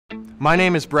My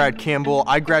name is Brad Campbell.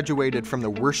 I graduated from the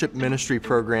Worship Ministry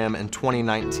program in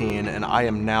 2019, and I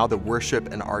am now the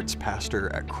Worship and Arts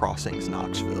Pastor at Crossings,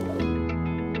 Knoxville.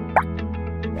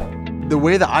 The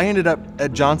way that I ended up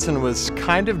at Johnson was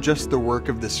kind of just the work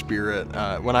of the Spirit.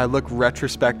 When I look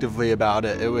retrospectively about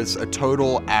it, it was a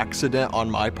total accident on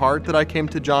my part that I came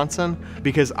to Johnson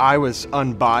because I was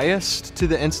unbiased to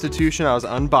the institution, I was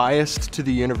unbiased to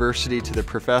the university, to the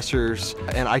professors,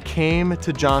 and I came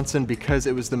to Johnson because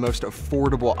it was the most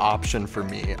affordable option for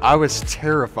me. I was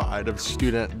terrified of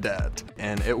student debt,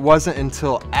 and it wasn't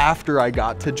until after I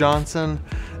got to Johnson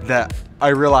that I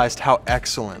realized how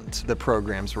excellent the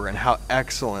programs were and how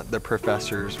excellent the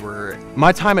professors were.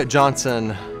 My time at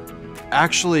Johnson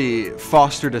actually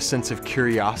fostered a sense of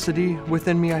curiosity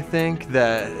within me, I think,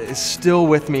 that is still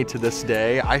with me to this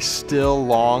day. I still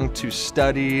long to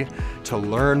study, to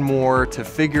learn more, to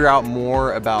figure out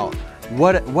more about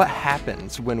what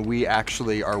happens when we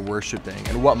actually are worshiping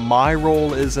and what my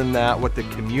role is in that, what the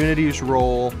community's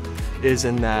role is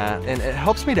in that. And it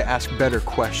helps me to ask better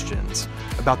questions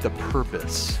about the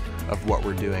purpose of what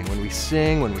we're doing. When we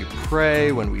sing, when we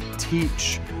pray, when we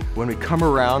teach, when we come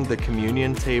around the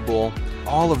communion table,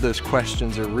 all of those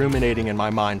questions are ruminating in my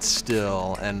mind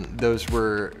still, and those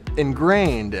were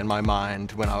ingrained in my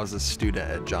mind when I was a student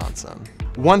at Johnson.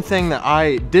 One thing that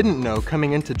I didn't know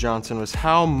coming into Johnson was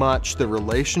how much the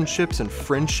relationships and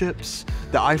friendships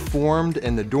that I formed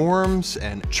in the dorms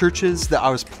and churches that I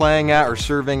was playing at or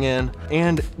serving in,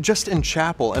 and just in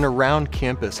chapel and around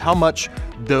campus, how much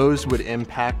those would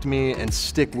impact me and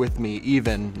stick with me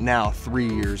even now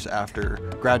 3 years after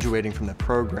graduating from the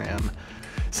program.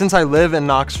 Since I live in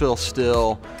Knoxville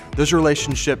still, those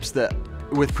relationships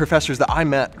with professors that I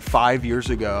met 5 years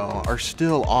ago are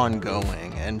still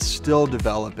ongoing and still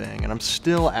developing, and I'm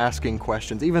still asking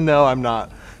questions. Even though I'm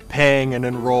not paying and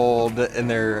enrolled in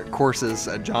their courses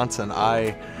at Johnson,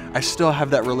 I still have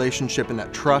that relationship and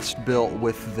that trust built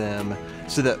with them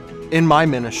so that in my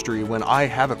ministry, when I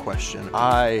have a question,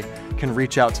 I can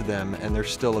reach out to them and they're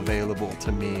still available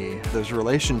to me. Those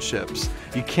relationships,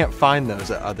 you can't find those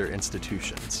at other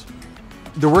institutions.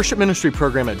 The worship ministry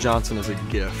program at Johnson is a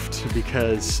gift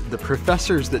because the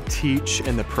professors that teach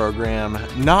in the program,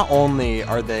 not only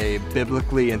are they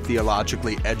biblically and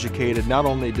theologically educated, not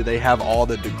only do they have all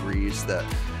the degrees that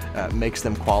makes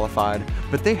them qualified,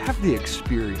 but they have the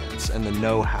experience and the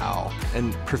know-how.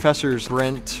 And Professors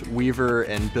Brent Weaver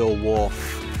and Bill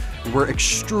Wolf were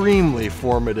extremely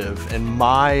formative in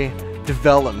my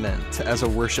development as a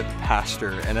worship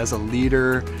pastor and as a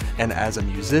leader and as a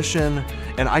musician,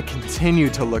 and I continue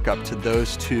to look up to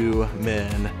those two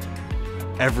men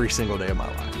every single day of my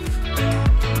life.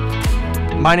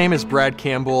 My name is Brad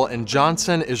Campbell, and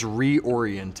Johnson is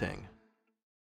reorienting.